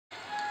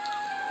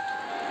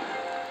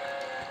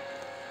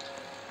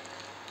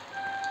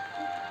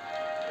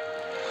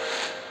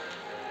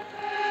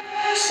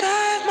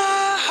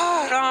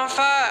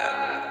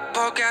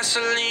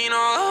gasoline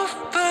all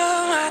over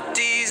my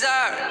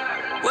desire.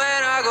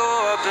 When I go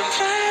up in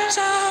flames,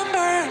 I'm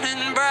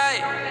burning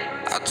bright.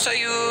 I'll tell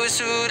you it's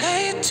too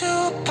late to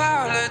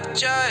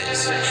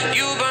apologize.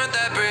 You burnt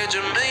that bridge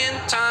a million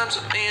times,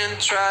 a million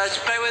tries to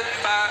play with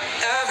fire.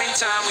 Every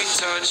time we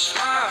touch,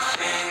 my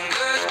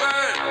fingers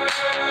burn.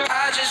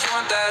 I just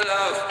want that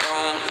love,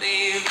 don't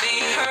leave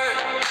me hurt.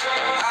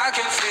 I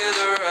can feel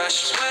the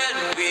rush when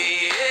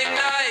we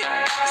ignite.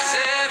 'Cause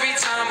every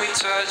time we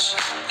touch,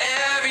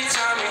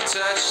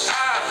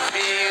 I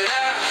feel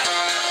that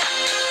fire.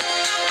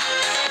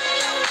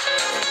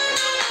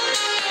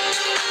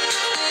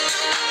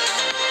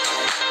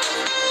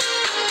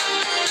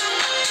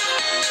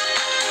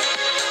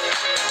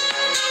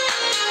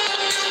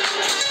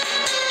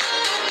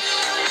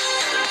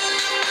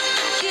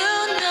 You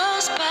know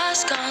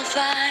sparks gon'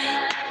 fly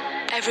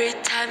every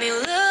time you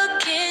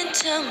look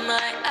into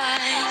my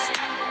eyes.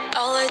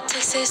 All it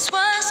takes is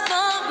one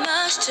small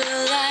match to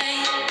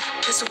light.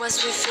 'Cause once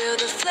we feel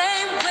the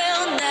flame,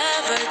 we'll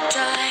never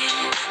die.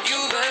 You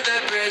burnt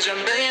that bridge a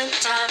million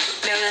times,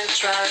 a million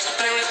tries to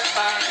play with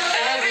fire.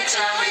 Every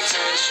time we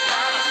touch,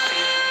 my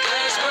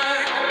fingers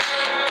burn.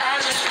 I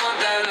just want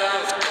that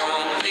love,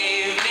 don't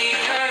leave me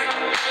hurt.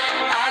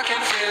 I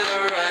can feel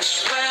the rush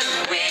when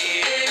we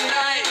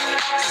ignite.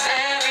 'Cause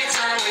every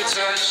time we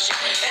touch,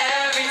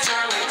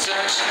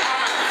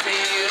 I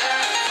feel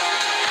that fire.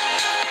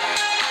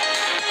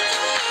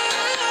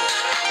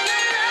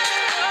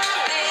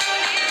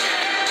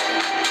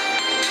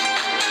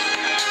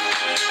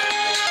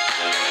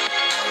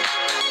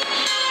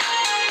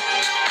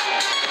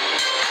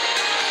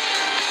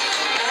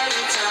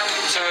 Every time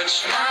we touch,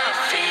 my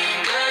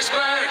fingers